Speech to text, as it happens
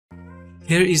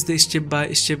Here is the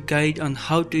step-by-step guide on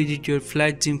how to edit your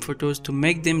flat gym photos to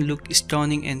make them look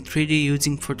stunning and 3D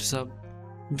using Photoshop.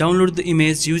 Download the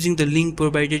image using the link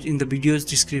provided in the video's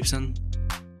description.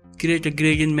 Create a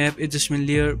gradient map adjustment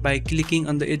layer by clicking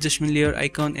on the adjustment layer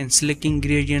icon and selecting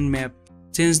gradient map.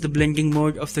 Change the blending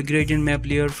mode of the gradient map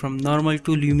layer from normal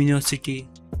to luminosity.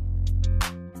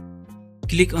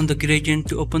 Click on the gradient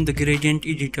to open the gradient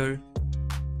editor.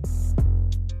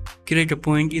 Create a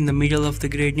point in the middle of the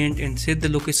gradient and set the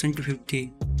location to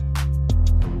 50.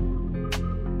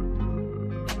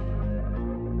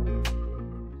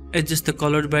 Adjust the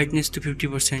color brightness to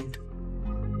 50%.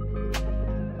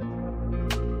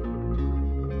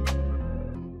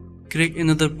 Create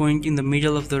another point in the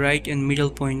middle of the right and middle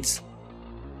points.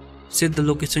 Set the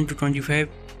location to 25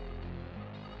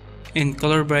 and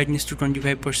color brightness to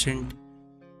 25%.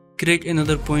 Create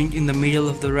another point in the middle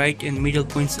of the right and middle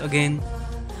points again,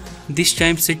 this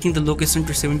time setting the location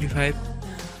to 75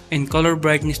 and color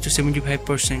brightness to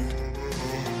 75%.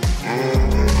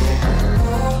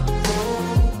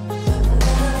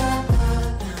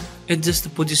 Adjust the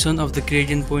position of the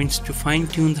gradient points to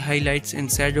fine-tune the highlights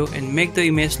and shadow and make the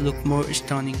image look more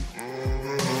stunning.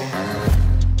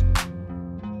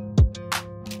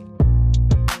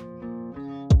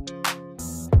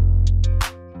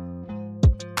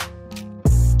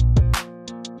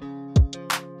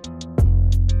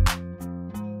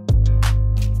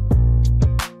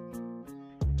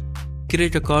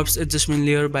 Create a curves adjustment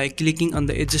layer by clicking on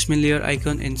the adjustment layer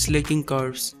icon and selecting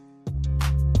curves.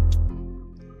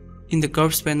 In the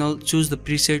curves panel, choose the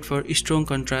preset for strong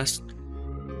contrast.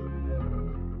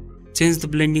 Change the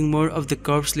blending mode of the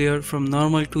curves layer from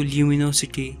normal to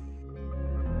luminosity.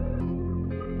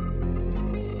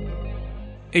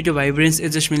 Add a vibrance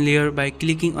adjustment layer by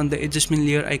clicking on the adjustment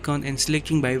layer icon and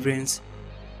selecting vibrance.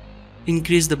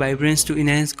 Increase the vibrance to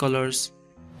enhance colors.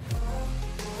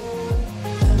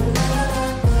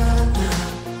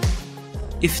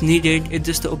 If needed,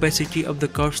 adjust the opacity of the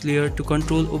curves layer to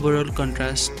control overall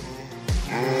contrast.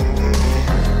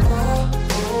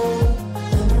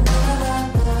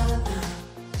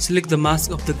 Select the mask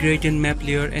of the gradient map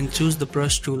layer and choose the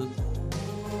brush tool.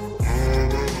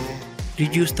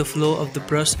 Reduce the flow of the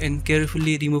brush and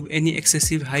carefully remove any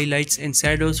excessive highlights and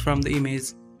shadows from the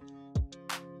image.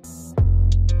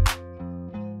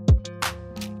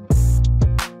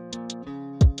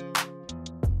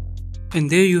 And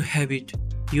there you have it.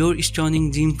 Your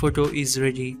stunning gym photo is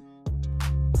ready.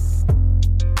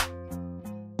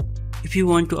 If you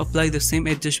want to apply the same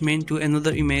adjustment to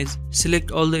another image,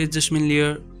 select all the adjustment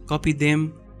layer, copy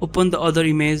them, open the other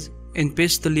image and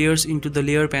paste the layers into the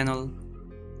layer panel.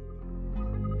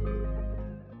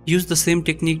 Use the same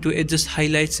technique to adjust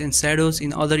highlights and shadows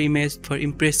in other images for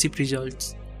impressive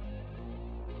results.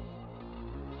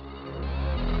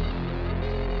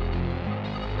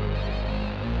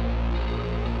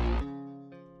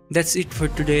 That's it for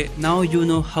today. Now you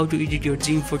know how to edit your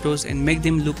gym photos and make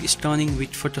them look stunning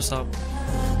with Photoshop.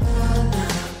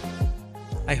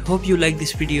 I hope you like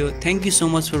this video. Thank you so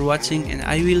much for watching and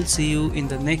I will see you in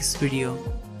the next video.